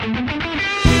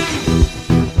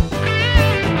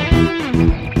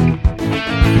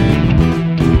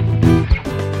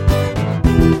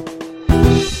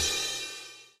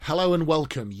Hello and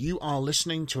welcome. You are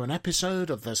listening to an episode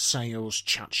of the Sales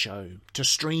Chat Show. To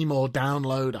stream or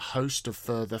download a host of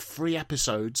further free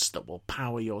episodes that will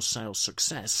power your sales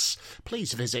success,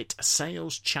 please visit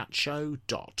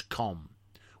saleschatshow.com.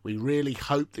 We really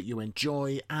hope that you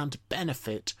enjoy and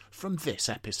benefit from this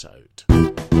episode.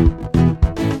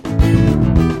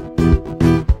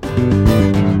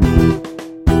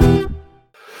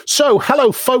 So,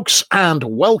 hello folks, and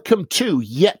welcome to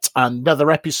yet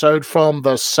another episode from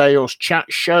the Sales Chat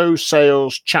Show,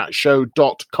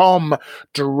 saleschatshow.com,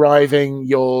 driving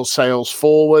your sales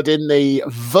forward in the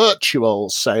virtual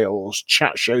Sales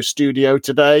Chat Show studio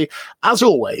today. As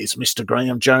always, Mr.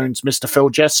 Graham Jones, Mr. Phil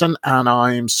Jesson, and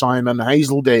I'm Simon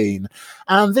Hazeldine.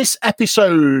 And this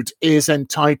episode is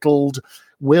entitled,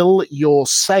 Will Your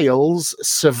Sales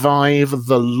Survive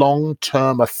the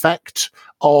Long-Term Effect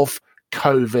of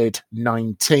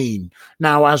COVID-19?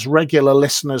 Now, as regular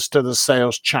listeners to the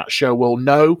Sales Chat Show will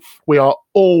know, we are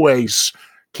always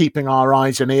keeping our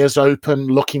eyes and ears open,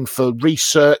 looking for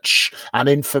research and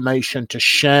information to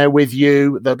share with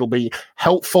you that'll be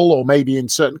helpful or maybe in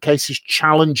certain cases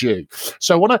challenge you.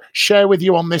 So I want to share with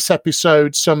you on this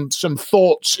episode some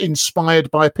thoughts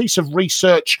inspired by a piece of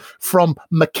research from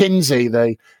McKinsey.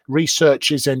 The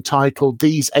research is entitled,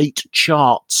 These 8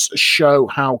 Charts Show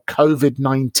How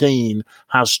COVID-19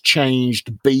 Has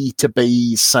Changed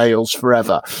B2B Sales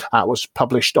Forever. That was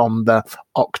published on the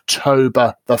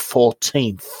October the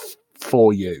 14th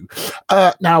for you.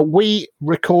 Now, we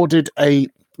recorded a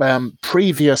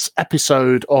previous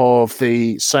episode of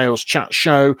the Sales Chat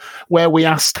Show where we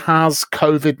asked, has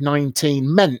COVID-19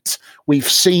 meant we've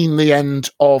seen the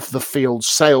end of the field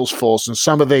sales force? And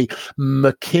some of the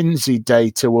McKinsey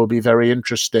data will be very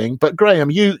interesting. But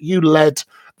Graham, you led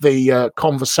the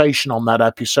conversation on that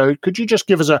episode. Could you just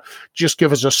give us a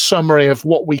summary of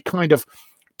what we kind of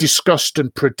discussed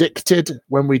and predicted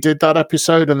when we did that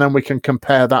episode, and then we can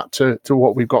compare that to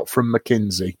what we've got from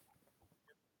McKinsey?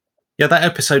 Yeah, that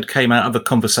episode came out of a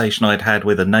conversation I'd had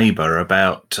with a neighbour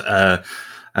about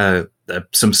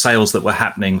some sales that were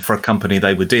happening for a company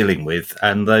they were dealing with.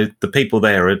 And the people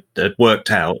there had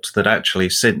worked out that actually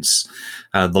since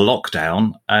the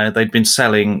lockdown, they'd been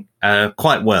selling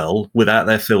quite well without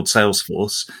their field sales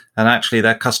force. And actually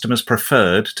their customers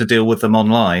preferred to deal with them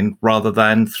online rather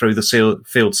than through the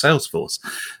field sales force.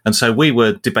 And so we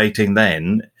were debating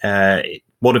then,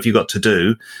 what have you got to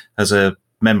do as a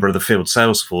member of the field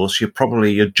sales force? Your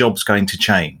job's going to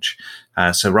change.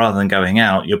 So rather than going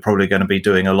out, you're probably going to be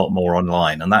doing a lot more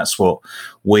online. And that's what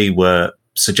we were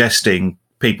suggesting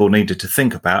people needed to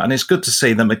think about. And it's good to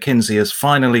see that McKinsey has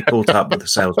finally caught up with the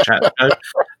Sales Chat Show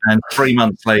and 3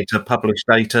 months later published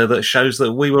data that shows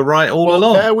that we were right all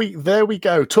along. There we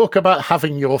go. Talk about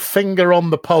having your finger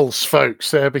on the pulse,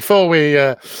 folks. Before we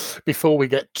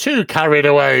get too carried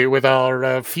away with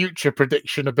our future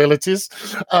prediction abilities,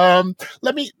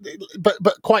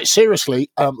 but quite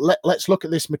seriously, let's look at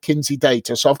this McKinsey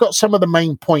data. So I've got some of the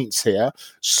main points here.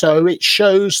 So it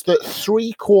shows that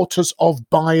 3/4 of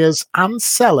buyers and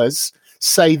sellers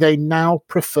say they now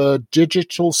prefer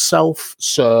digital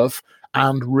self-serve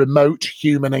and remote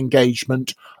human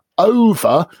engagement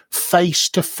over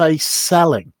face-to-face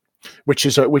selling, which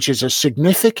is a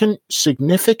significant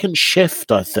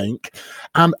shift, I think.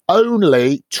 And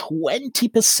only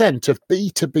 20% of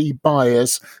B2B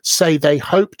buyers say they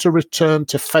hope to return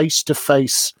to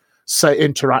face-to-face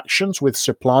interactions with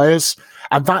suppliers.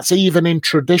 And that's even in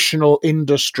traditional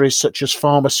industries such as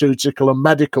pharmaceutical and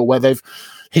medical, where they've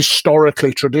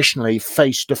traditionally,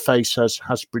 face-to-face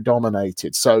has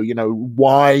predominated. So,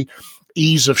 why?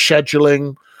 Ease of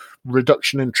scheduling,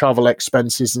 reduction in travel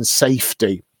expenses, and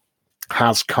safety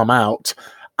has come out.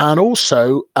 And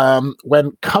also,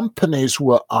 when companies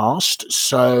were asked,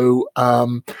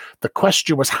 the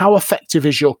question was, how effective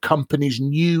is your company's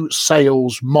new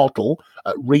sales model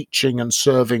at reaching and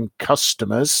serving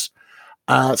customers?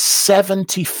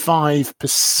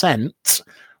 75%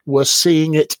 were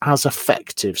seeing it as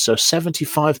effective. So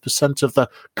 75% of the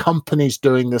companies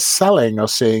doing the selling are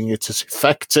seeing it as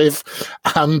effective,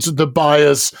 and the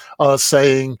buyers are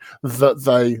saying that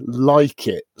they like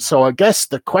it. So I guess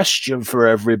the question for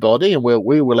everybody, and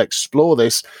we will explore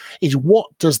this, is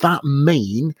what does that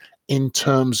mean in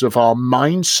terms of our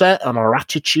mindset and our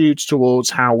attitudes towards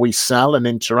how we sell and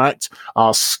interact,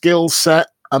 our skill set,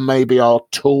 and maybe our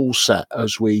tool set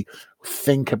as we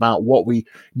think about what we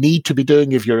need to be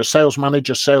doing if you're a sales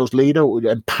manager, sales leader,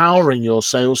 empowering your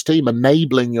sales team,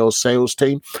 enabling your sales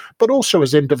team, but also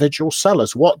as individual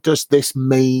sellers. What does this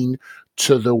mean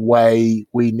to the way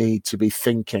we need to be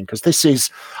thinking, because this is,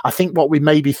 I think, what we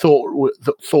maybe thought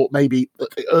maybe at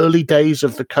the early days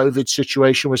of the COVID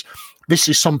situation was, this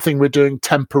is something we're doing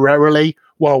temporarily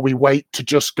while we wait to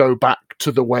just go back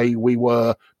to the way we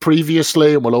were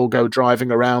previously, and we'll all go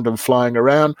driving around and flying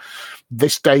around.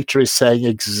 This data is saying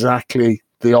exactly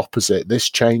the opposite. This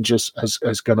change is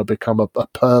going to become a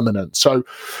permanent. So,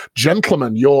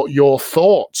 gentlemen, your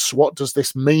thoughts. What does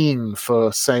this mean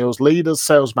for sales leaders,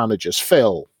 sales managers?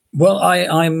 Phil? Well,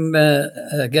 I'm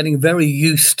getting very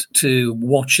used to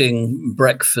watching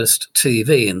breakfast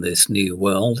TV in this new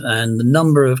world, and the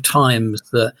number of times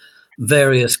that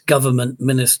various government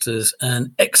ministers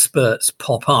and experts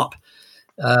pop up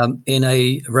in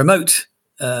a remote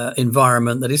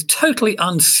environment that is totally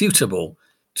unsuitable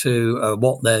to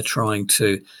what they're trying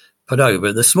to put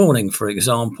over. This morning, for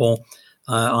example,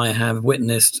 I have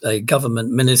witnessed a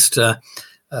government minister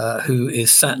who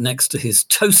is sat next to his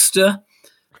toaster,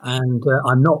 and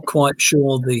I'm not quite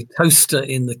sure the toaster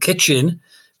in the kitchen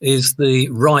is the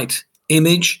right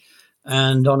image.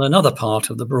 And on another part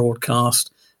of the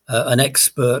broadcast, an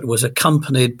expert was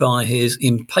accompanied by his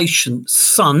impatient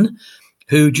son,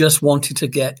 who just wanted to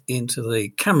get into the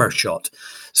camera shot.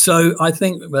 So I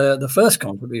think the first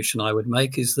contribution I would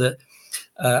make is that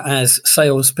as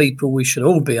salespeople, we should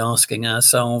all be asking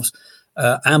ourselves,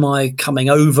 am I coming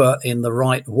over in the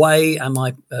right way? Am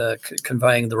I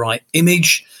conveying the right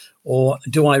image? Or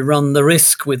do I run the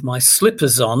risk with my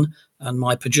slippers on and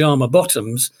my pajama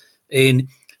bottoms in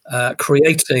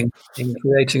creating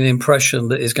an impression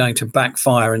that is going to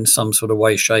backfire in some sort of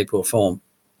way, shape or form?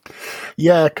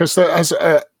 Yeah, because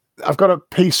I've got a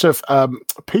piece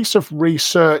of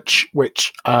research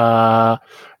which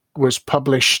was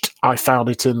published. I found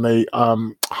it in the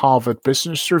Harvard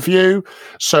Business Review.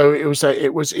 So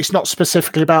it's not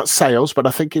specifically about sales, but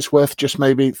I think it's worth just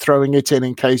maybe throwing it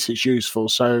in case it's useful.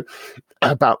 So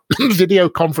about video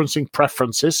conferencing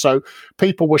preferences. So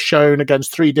people were shown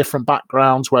against 3 different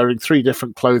backgrounds, wearing 3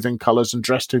 different clothing colors and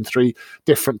dressed in 3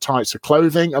 different types of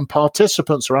clothing. And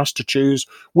participants were asked to choose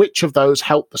which of those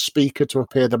helped the speaker to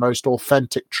appear the most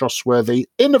authentic, trustworthy,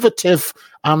 innovative,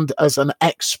 and as an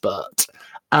expert.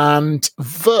 And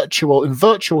in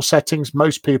virtual settings,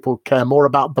 most people care more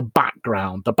about the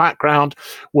background. The background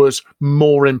was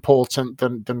more important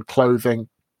than clothing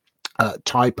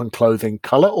type and clothing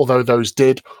color, although those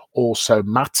did also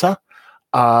matter.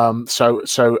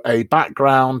 So a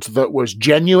background that was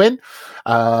genuine.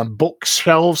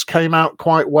 Bookshelves came out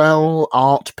quite well.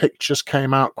 Art pictures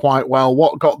came out quite well.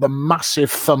 What got the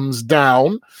massive thumbs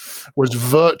down was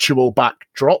virtual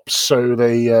backdrops. So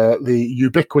the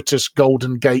ubiquitous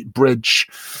Golden Gate Bridge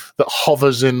that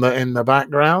hovers in the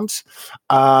background.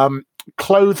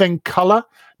 Clothing color,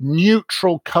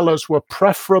 neutral colors were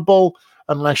preferable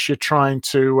unless you're trying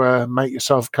to make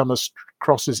yourself come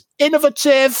across as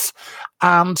innovative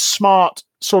and smart.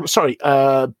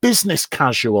 Business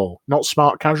casual, not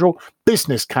smart casual.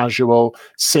 Business casual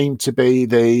seemed to be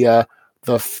the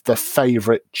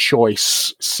favorite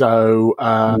choice. So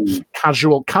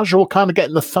casual kind of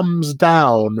getting the thumbs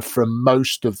down from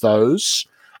most of those.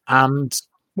 And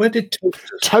where did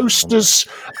toasters?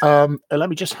 Let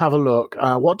me just have a look.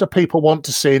 What do people want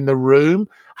to see in the room?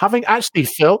 Having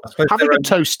Phil, having a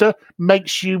toaster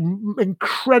makes you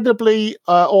incredibly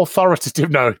authoritative.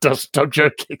 No, it doesn't. I'm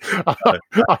joking.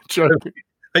 I'm joking.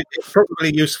 It's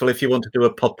probably useful if you want to do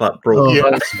a pop-up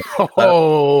broadcast.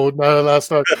 No, that's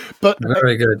not. But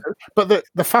very good. But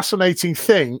the fascinating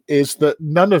thing is that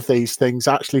none of these things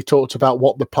actually talked about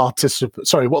what the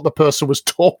person was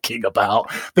talking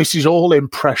about. This is all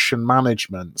impression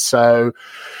management. So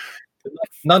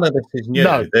none of this is new.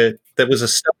 No. There was a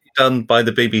study done by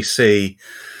the BBC.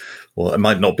 Well, it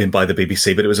might not have been by the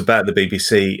BBC, but it was about the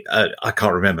BBC. I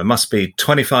can't remember. It must be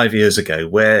 25 years ago,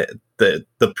 where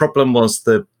the problem was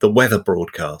the weather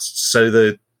broadcasts. So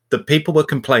the people were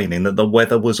complaining that the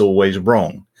weather was always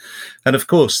wrong. And of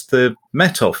course, the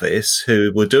Met Office,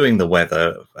 who were doing the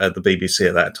weather at the BBC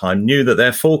at that time, knew that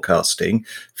their forecasting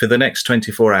for the next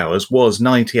 24 hours was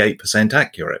 98%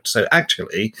 accurate. So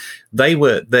actually,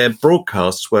 their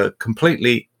broadcasts were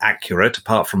completely accurate,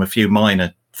 apart from a few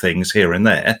minor things here and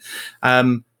there.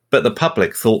 But the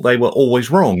public thought they were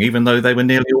always wrong, even though they were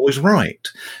nearly always right.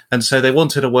 And so they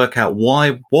wanted to work out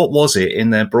what was it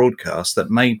in their broadcast that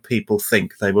made people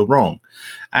think they were wrong.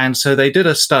 And so they did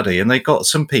a study and they got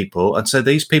some people. And so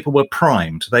these people were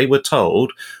primed. They were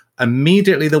told,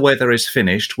 immediately the weather is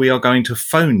finished, we are going to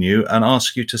phone you and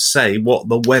ask you to say what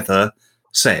the weather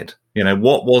said. You know,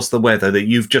 what was the weather that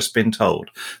you've just been told?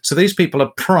 So these people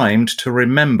are primed to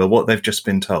remember what they've just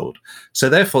been told. So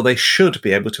therefore, they should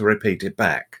be able to repeat it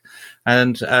back.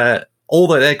 And all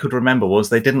that they could remember was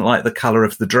they didn't like the colour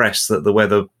of the dress that the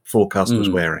weather forecast was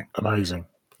wearing. Amazing.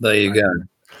 There you go.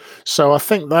 So I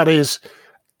think that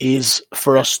is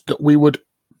for us that we would,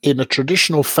 in a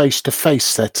traditional face-to-face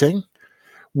setting,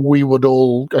 we would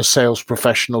all, as sales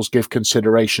professionals, give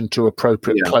consideration to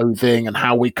appropriate clothing and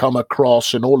how we come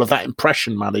across and all of that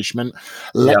impression management.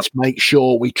 Let's make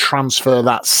sure we transfer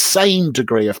that same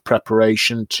degree of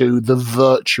preparation to the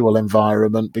virtual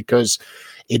environment, because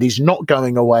it is not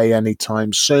going away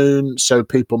anytime soon. So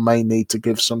people may need to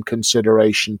give some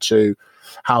consideration to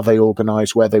how they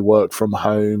organize where they work from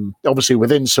home, obviously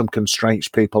within some constraints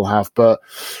people have, but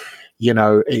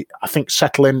I think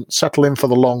settle in for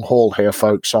the long haul here,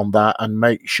 folks, on that, and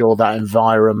make sure that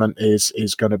environment is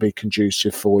going to be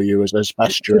conducive for you as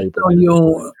best you're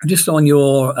able. Just on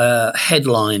your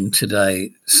headline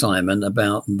today, Simon,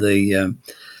 about the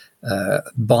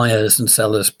buyers and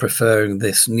sellers preferring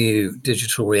this new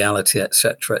digital reality,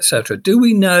 etc., etc. Do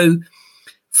we know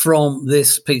from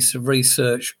this piece of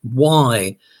research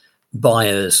why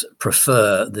buyers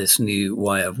prefer this new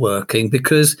way of working?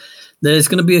 Because there's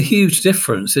going to be a huge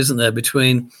difference, isn't there,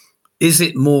 between is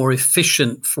it more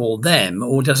efficient for them,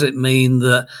 or does it mean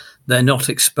that they're not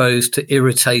exposed to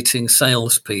irritating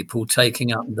salespeople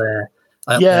taking up their...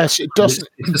 Yes, it doesn't...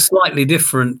 It's a slightly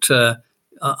different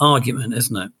argument,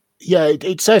 isn't it? Yeah,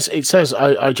 it says.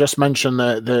 I just mentioned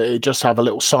that it just have a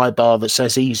little sidebar that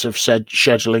says ease of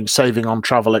scheduling, saving on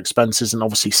travel expenses, and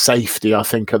obviously safety. I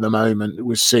think at the moment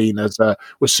was seen as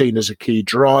a key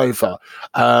driver.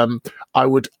 I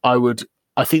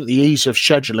think the ease of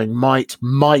scheduling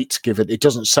might give it. It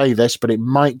doesn't say this, but it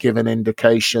might give an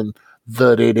indication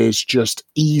that it is just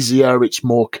easier. It's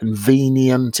more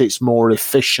convenient. It's more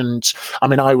efficient. I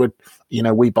mean,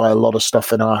 we buy a lot of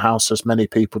stuff in our house, as many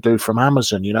people do, from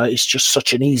Amazon. It's just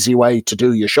such an easy way to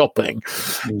do your shopping,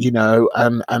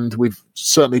 and we've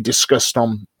certainly discussed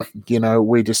on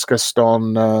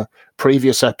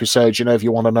previous episodes, if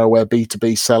you want to know where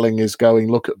B2B selling is going,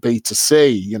 look at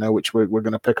B2C, which we're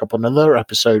going to pick up on another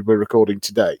episode we're recording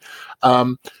today.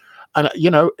 And,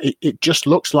 it just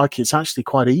looks like it's actually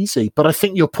quite easy. But I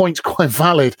think your point's quite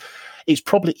valid. It's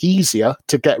probably easier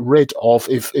to get rid of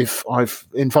if I've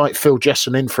invite Phil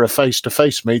Jesson in for a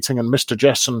face-to-face meeting and Mr.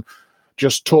 Jesson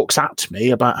just talks at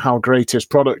me about how great his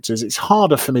product is. It's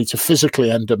harder for me to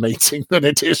physically end a meeting than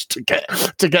it is to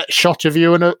get shot of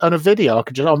you in a video.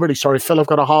 I'm really sorry, Phil, I've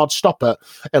got a hard stop at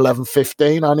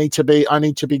 11:15. I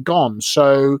need to be gone.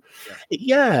 So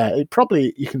it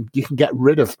probably you can get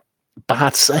rid of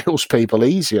bad salespeople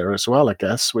easier as well, I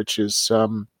guess, which is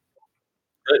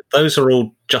those are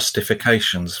all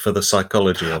justifications for the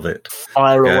psychology of it.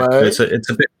 Fire away. It's a bit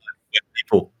like when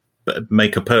people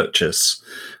make a purchase,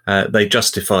 they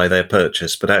justify their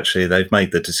purchase, but actually they've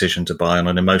made the decision to buy on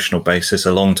an emotional basis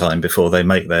a long time before they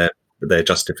make their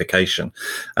justification.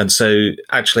 And so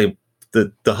actually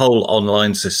the whole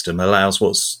online system allows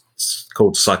what's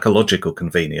called psychological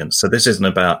convenience. So this isn't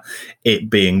about it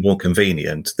being more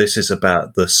convenient. This is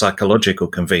about the psychological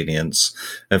convenience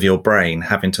of your brain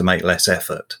having to make less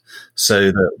effort.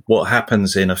 So that what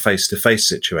happens in a face-to-face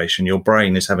situation, your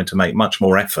brain is having to make much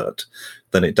more effort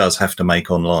than it does have to make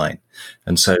online.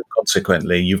 And so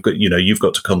consequently, you've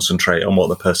got to concentrate on what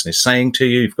the person is saying to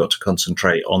you. You've got to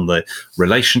concentrate on the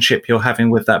relationship you're having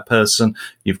with that person.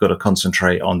 You've got to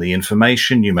concentrate on the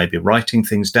information. You may be writing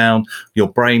things down. Your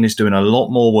brain is doing a lot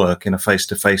more work in a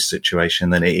face-to-face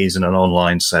situation than it is in an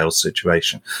online sales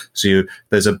situation. So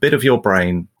there's a bit of your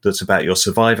brain that's about your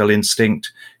survival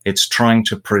instinct. It's trying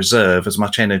to preserve as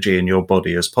much energy in your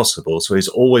body as possible. So it's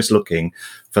always looking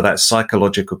for that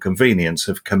psychological convenience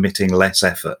of committing less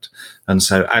effort. And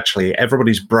so actually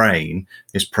everybody's brain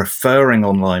is preferring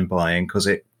online buying because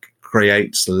it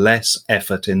creates less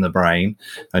effort in the brain,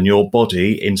 and your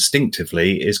body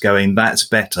instinctively is going, that's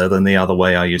better than the other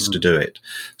way I used to do it.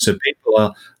 So people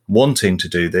are wanting to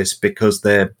do this because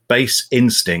their base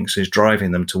instincts is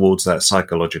driving them towards that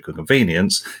psychological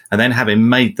convenience. And then having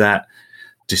made that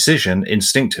decision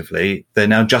instinctively, they're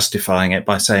now justifying it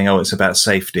by saying, oh, it's about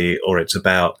safety, or it's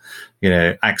about,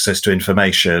 access to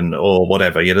information, or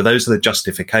whatever. Those are the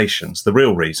justifications. The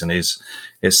real reason is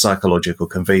psychological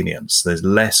convenience. There's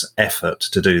less effort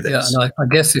to do this. Yeah, and I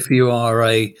guess if you are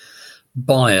a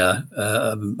buyer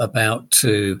about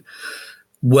to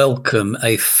welcome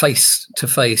a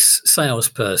face-to-face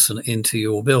salesperson into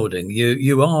your building,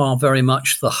 you are very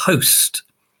much the host.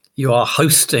 You are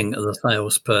hosting the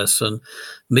salesperson,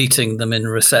 meeting them in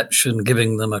reception,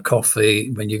 giving them a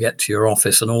coffee when you get to your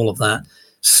office, and all of that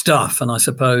stuff. And I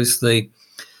suppose the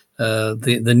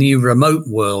new remote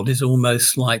world is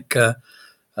almost like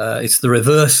It's the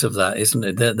reverse of that, isn't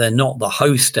it? They're not the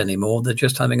host anymore. They're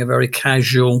just having a very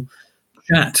casual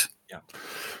chat. Yeah.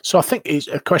 So I think it's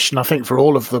a question, I think, for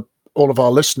all of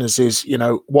our listeners is,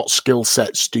 what skill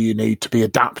sets do you need to be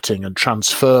adapting and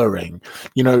transferring?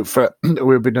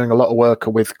 We've been doing a lot of work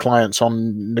with clients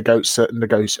on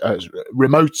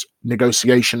remote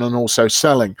negotiation and also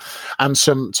selling. And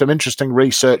some interesting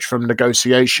research from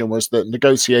negotiation was that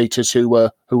negotiators who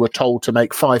were told to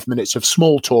make 5 minutes of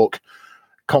small talk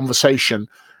conversation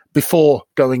before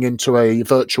going into a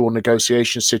virtual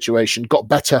negotiation situation got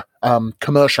better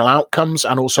commercial outcomes,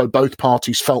 and also both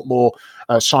parties felt more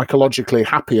psychologically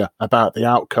happier about the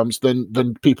outcomes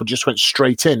than people just went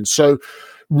straight in. So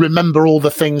remember all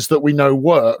the things that we know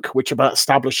work, which about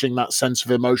establishing that sense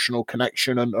of emotional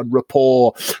connection and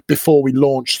rapport before we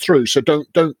launch through. So don't.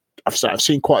 I've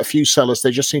seen quite a few sellers,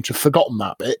 they just seem to have forgotten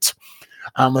that bit.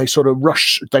 And they sort of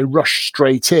rush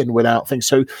straight in without things.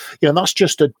 So, that's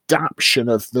just adaptation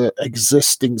of the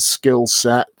existing skill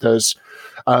set. There's,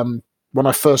 when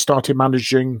I first started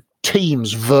managing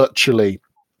teams virtually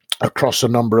across a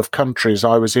number of countries,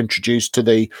 I was introduced to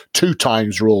the 2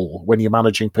 times rule when you're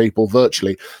managing people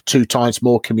virtually. 2 times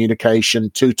more communication,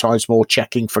 2 times more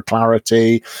checking for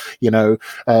clarity, 2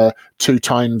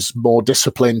 times more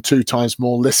discipline, 2 times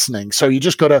more listening. So you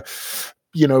just got to,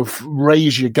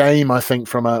 raise your game, I think,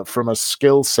 from a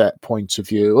skill set point of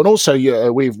view. And also,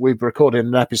 we've recorded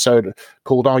an episode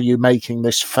called "Are You Making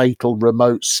This Fatal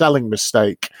Remote Selling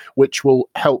Mistake?", which will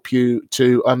help you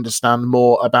to understand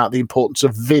more about the importance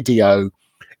of video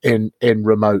in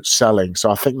remote selling. So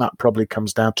I think that probably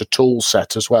comes down to tool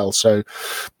set as well. So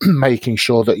making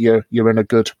sure that you're in a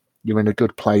good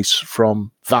place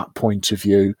from that point of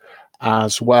view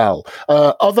as well.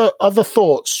 Other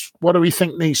thoughts? What do we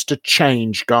think needs to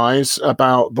change, guys,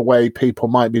 about the way people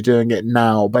might be doing it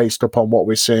now, based upon what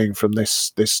we're seeing from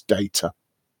this data?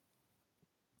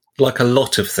 Like a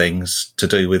lot of things to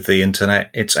do with the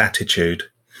internet, it's attitude.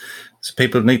 So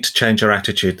people need to change their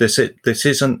attitude. This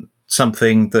isn't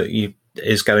something that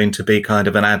is going to be kind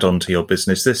of an add-on to your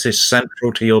business. This is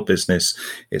central to your business.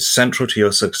 It's central to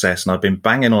your success. And I've been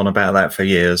banging on about that for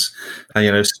years.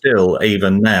 And, still,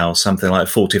 even now, something like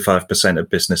 45% of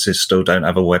businesses still don't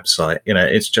have a website.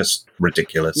 It's just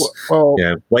ridiculous. Well,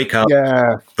 wake up.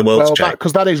 Yeah. The world's changed.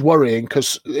 Because that is worrying,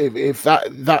 because if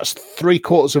that's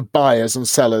 3/4 of buyers and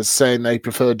sellers saying they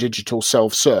prefer digital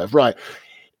self-serve, right?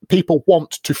 People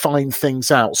want to find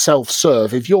things out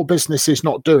self-serve. If your business is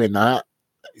not doing that,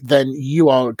 then you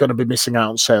are going to be missing out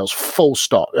on sales, full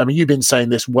stop. I mean, you've been saying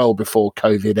this well before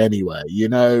COVID anyway.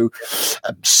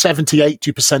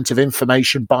 70-80% of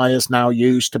information buyers now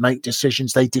use to make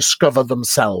decisions, they discover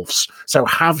themselves. So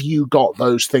have you got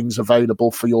those things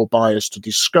available for your buyers to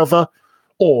discover,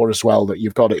 or as well that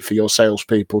you've got it for your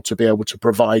salespeople to be able to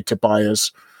provide to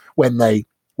buyers when they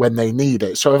need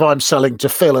it? So if I'm selling to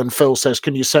Phil and Phil says,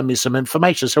 can you send me some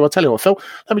information? So I'll tell you what, Phil,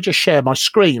 let me just share my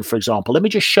screen, for example. Let me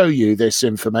just show you this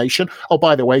information. Oh,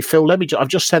 by the way, Phil, I've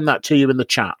just sent that to you in the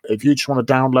chat. If you just want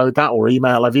to download that or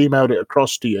email, I've emailed it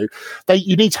across to you.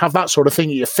 You need to have that sort of thing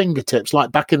at your fingertips.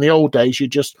 Like back in the old days,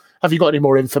 have you got any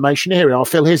more information? Here we are,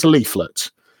 Phil, here's a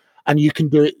leaflet. And you can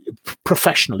do it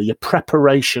professionally. Your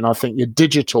preparation, I think your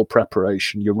digital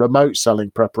preparation, your remote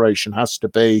selling preparation has to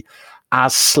be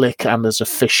as slick and as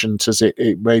efficient as it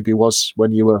maybe was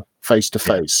when you were face to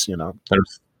face.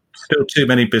 There's still too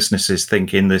many businesses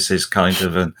thinking this is kind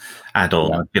of an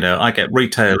add-on. Yeah. I get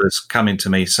retailers coming to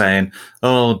me saying,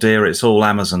 "Oh dear, it's all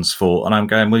Amazon's fault," and I'm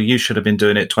going, "Well, you should have been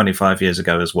doing it 25 years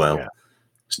ago as well." Yeah.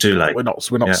 It's too late. We're not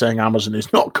saying Amazon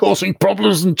is not causing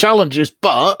problems and challenges,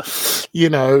 but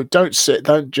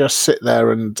don't just sit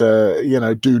there and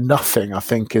do nothing. I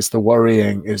think is the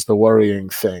worrying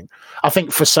thing. I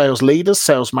think for sales leaders,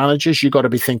 sales managers, you've got to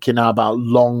be thinking now about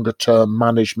longer term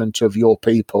management of your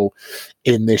people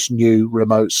in this new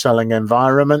remote selling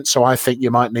environment. So I think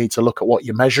you might need to look at what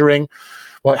you're measuring,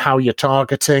 how you're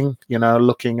targeting,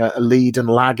 looking at lead and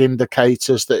lag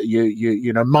indicators that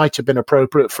you might have been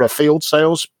appropriate for a field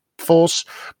sales force,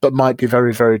 but might be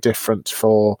very, very different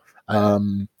for,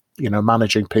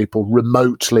 managing people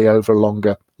remotely over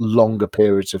longer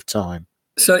periods of time.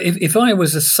 So if I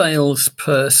was a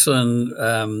salesperson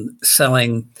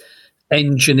selling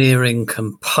engineering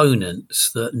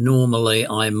components that normally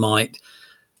I might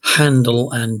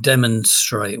handle and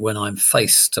demonstrate when I'm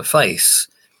face to face,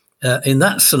 in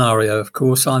that scenario, of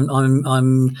course,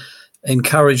 I'm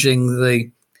encouraging the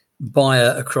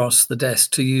buyer across the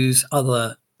desk to use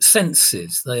other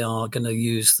senses. They are going to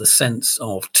use the sense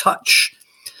of touch.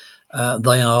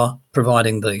 They are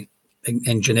providing the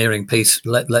engineering piece,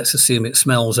 let's assume it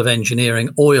smells of engineering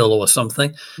oil or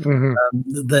something,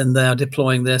 then they are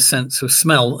deploying their sense of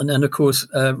smell. And of course,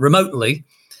 remotely,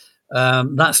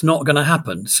 that's not going to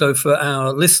happen. So for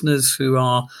our listeners who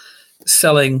are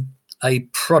selling a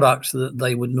product that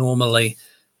they would normally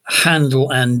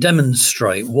handle and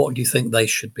demonstrate, what do you think they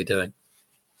should be doing?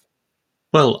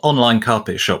 Well, online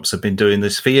carpet shops have been doing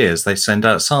this for years. They send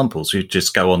out samples. You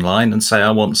just go online and say, I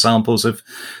want samples of,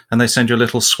 and they send you a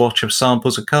little swatch of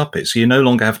samples of carpet. So you no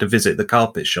longer have to visit the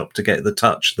carpet shop to get the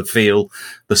touch, the feel,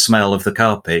 the smell of the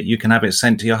carpet. You can have it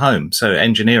sent to your home. So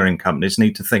engineering companies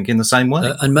need to think in the same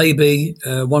way. And maybe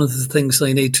one of the things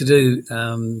they need to do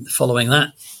following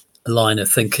that line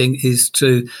of thinking is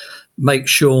to make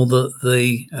sure that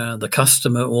the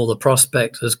customer or the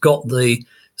prospect has got the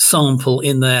sample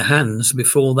in their hands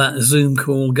before that Zoom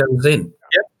call goes in,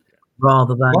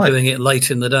 rather than doing it late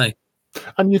in the day.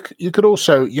 And you could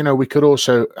also, we could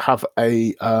also have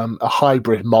a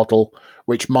hybrid model,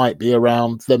 which might be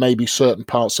around, there may be certain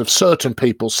parts of certain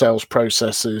people's sales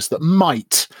processes that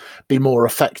might be more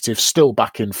effective still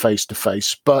back in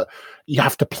face-to-face, but you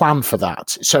have to plan for that.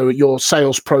 So your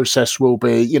sales process will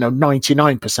be,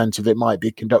 99% of it might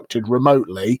be conducted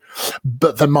remotely,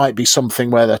 but there might be something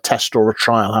where a test or a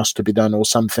trial has to be done, or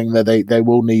something that they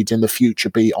will need in the future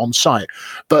be on site.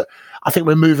 But I think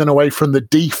we're moving away from the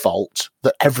default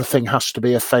that everything has to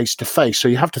be a face-to-face. So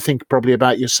you have to think probably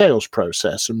about your sales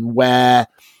process and where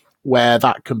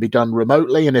that can be done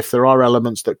remotely. And if there are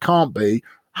elements that can't be,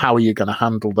 how are you going to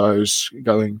handle those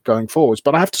going forwards?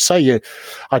 But I have to say,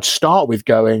 I'd start with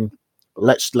going,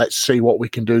 let's see what we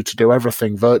can do to do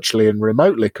everything virtually and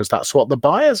remotely, because that's what the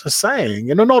buyers are saying.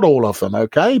 Not all of them,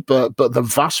 okay, but the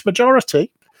vast majority,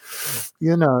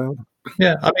 Yeah, I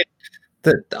mean,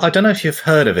 I don't know if you've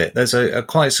heard of it. There's a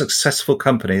quite successful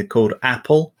company called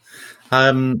Apple.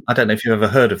 I don't know if you've ever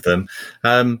heard of them,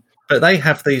 but they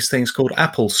have these things called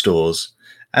Apple stores.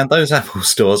 And those Apple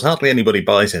stores, hardly anybody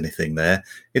buys anything there.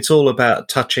 It's all about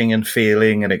touching and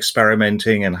feeling and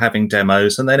experimenting and having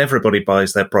demos, and then everybody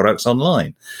buys their products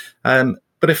online.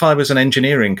 But if I was an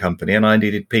engineering company and I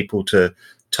needed people to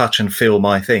touch and feel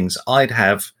my things, I'd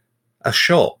have a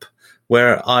shop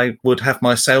where I would have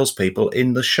my salespeople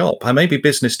in the shop. I may be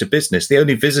business to business. The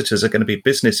only visitors are going to be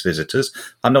business visitors.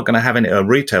 I'm not going to have it at a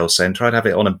retail center. I'd have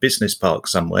it on a business park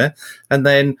somewhere. And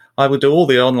then I would do all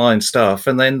the online stuff.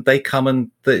 And then they come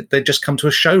and they just come to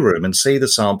a showroom and see the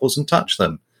samples and touch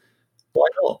them. Why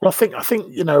not? Well, I think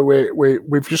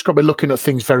we've just got to be looking at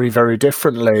things very, very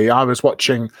differently. I was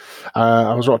watching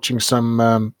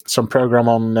some program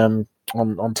on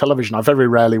television. I very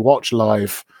rarely watch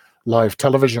live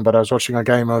television, but I was watching a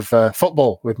game of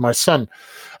football with my son,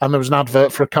 and there was an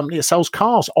advert for a company that sells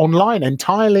cars online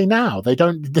entirely now.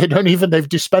 They've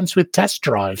dispensed with test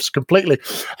drives completely.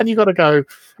 And you got to go,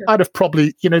 I'd have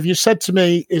probably, if you said to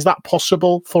me, is that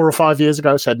possible 4 or 5 years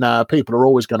ago? I said, no, people are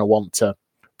always going to want to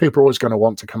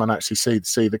come and actually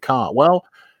see the car. Well,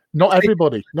 not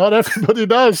everybody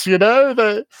does,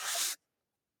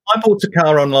 I bought a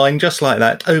car online just like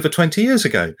that over 20 years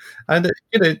ago. And,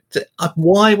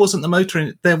 why wasn't the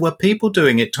motor there were people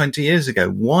doing it 20 years ago.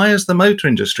 Why has the motor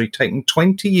industry taken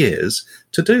 20 years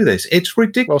to do this? It's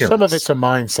ridiculous. Well, some of it's a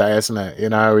mindset, isn't it?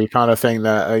 You kind of think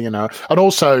that, and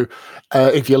also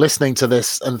if you're listening to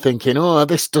this and thinking, oh,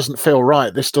 this doesn't feel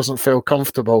right, this doesn't feel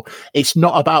comfortable, it's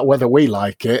not about whether we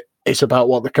like it. It's about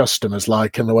what the customers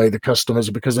like and the way the customers,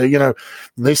 because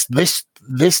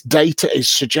this data is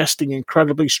suggesting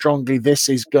incredibly strongly this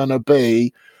is going to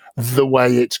be the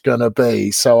way it's going to be.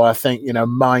 So I think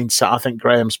mindset. I think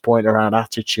Graham's point around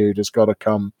attitude has got to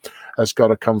come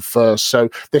first. So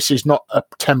this is not a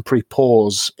temporary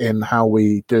pause in how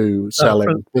we do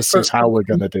selling. This is how we're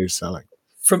going to do selling.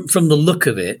 From the look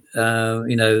of it,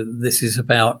 this is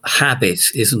about habit,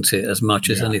 isn't it? As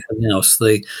much as anything else,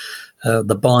 the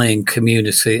buying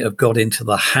community have got into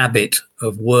the habit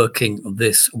of working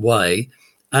this way,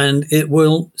 and it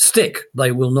will stick.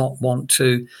 They will not want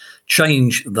to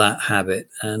change that habit,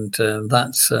 and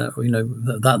that's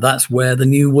where the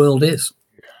new world is.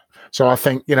 So I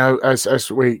think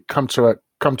as we come to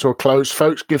a close,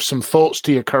 folks, give some thoughts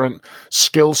to your current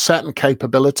skill set and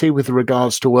capability with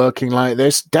regards to working like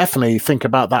this. Definitely think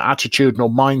about that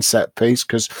attitudinal mindset piece,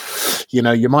 because,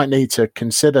 you might need to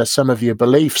consider some of your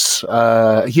beliefs.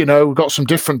 We've got some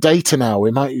different data now.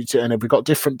 And if we've got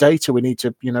different data, we need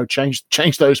to,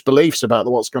 change those beliefs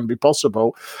about what's going to be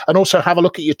possible. And also have a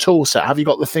look at your tool set. Have you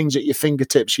got the things at your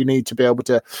fingertips you need to be able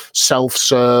to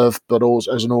self-serve, but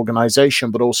also as an organization,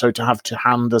 but also to have to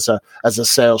hand as a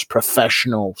sales professional?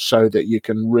 professional so that you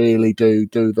can really do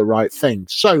the right thing.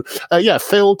 So,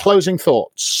 Phil, closing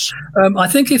thoughts. I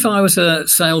think if I was a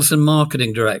sales and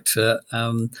marketing director,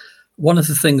 one of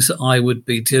the things that I would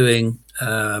be doing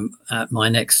at my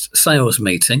next sales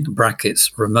meeting,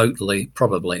 brackets remotely,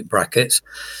 probably brackets,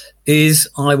 is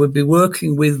I would be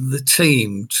working with the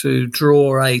team to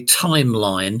draw a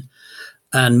timeline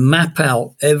and map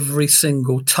out every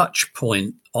single touch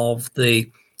point of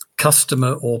the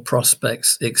customer or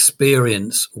prospect's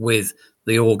experience with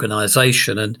the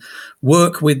organization, and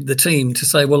work with the team to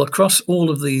say, well, across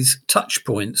all of these touch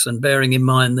points and bearing in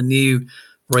mind the new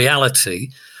reality,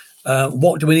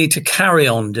 what do we need to carry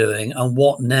on doing and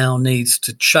what now needs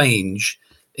to change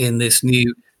in this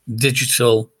new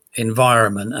digital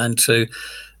environment, and to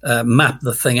map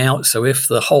the thing out. So if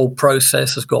the whole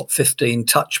process has got 15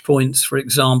 touch points, for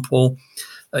example,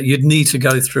 you'd need to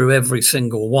go through every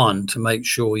single one to make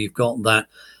sure you've got that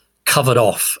covered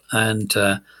off, and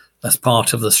as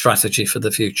part of the strategy for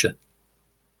the future.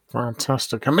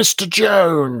 Fantastic. And Mr.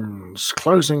 Jones,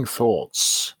 closing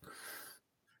thoughts.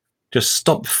 Just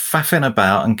stop faffing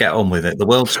about and get on with it. The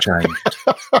world's changed.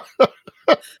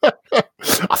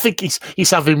 I think he's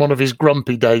having one of his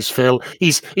grumpy days, Phil.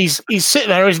 He's sitting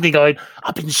there, isn't he, going,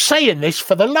 I've been saying this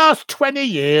for the last 20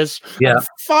 years. Yeah. And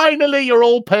finally, you're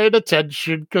all paying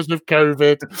attention because of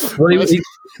COVID. Well,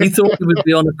 he thought he would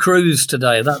be on a cruise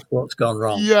today. That's what's gone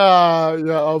wrong. Yeah,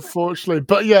 unfortunately.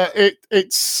 But yeah,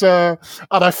 it's and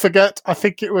I forget. I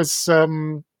think it was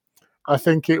an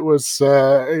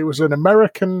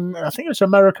American. I think it was an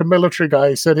American military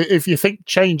guy. He said, "If you think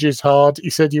change is hard," he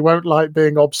said, "you won't like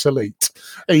being obsolete,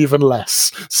 even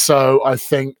less." So I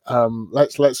think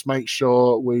let's make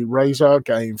sure we raise our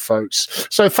game, folks.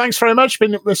 So thanks very much,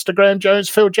 been Mr. Graham Jones,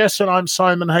 Phil Jesson. I'm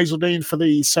Simon Hazeldine for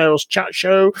the Sales Chat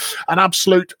Show. An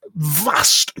absolute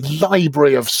vast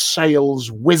library of sales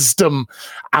wisdom,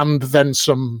 and then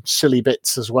some silly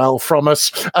bits as well from us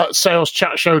at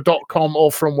saleschatshow.com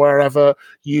or from wherever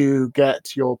you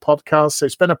get your podcasts.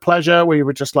 It's been a pleasure. We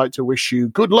would just like to wish you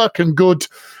good luck and good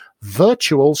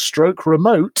virtual /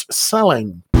 remote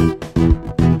selling.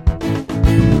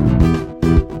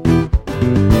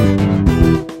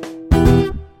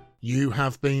 You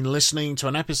have been listening to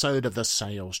an episode of the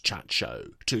Sales Chat Show.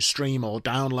 To stream or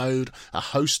download a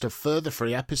host of further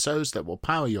free episodes that will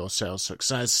power your sales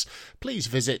success, please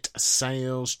visit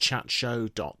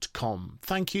saleschatshow.com.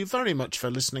 Thank you very much for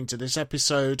listening to this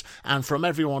episode, and from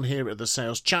everyone here at the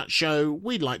Sales Chat Show,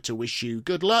 we'd like to wish you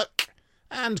good luck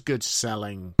and good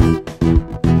selling.